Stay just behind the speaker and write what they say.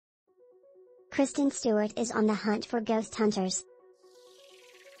Kristen Stewart is on the hunt for ghost hunters.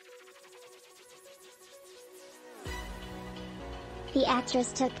 The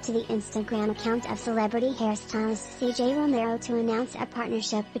actress took to the Instagram account of celebrity hairstylist CJ Romero to announce a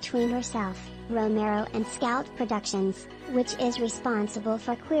partnership between herself, Romero and Scout Productions, which is responsible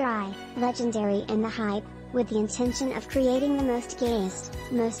for Queer Eye, Legendary and The Hype, with the intention of creating the most gayest,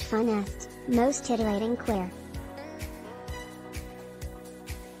 most funnest, most titillating queer.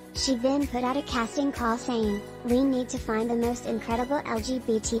 She then put out a casting call saying, "We need to find the most incredible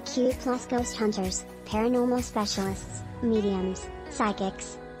LGBTQ+ ghost hunters, paranormal specialists, mediums,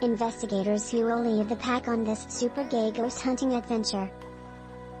 psychics, investigators who will lead the pack on this super gay ghost hunting adventure."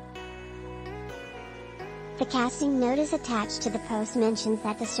 The casting note is attached to the post mentions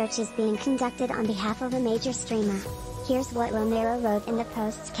that the search is being conducted on behalf of a major streamer. Here's what Romero wrote in the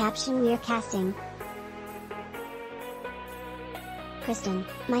post's caption: "We're casting Kristen,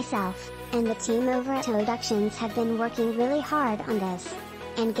 myself, and the team over at Productions have been working really hard on this.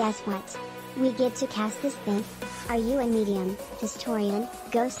 And guess what? We get to cast this thing. Are you a medium, historian,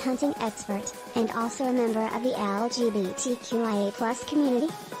 ghost hunting expert, and also a member of the LGBTQIA+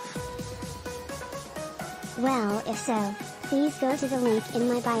 community? Well, if so, please go to the link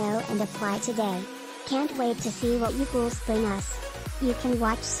in my bio and apply today. Can't wait to see what you ghouls bring us." You can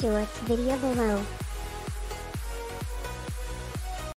watch Stewart's video below.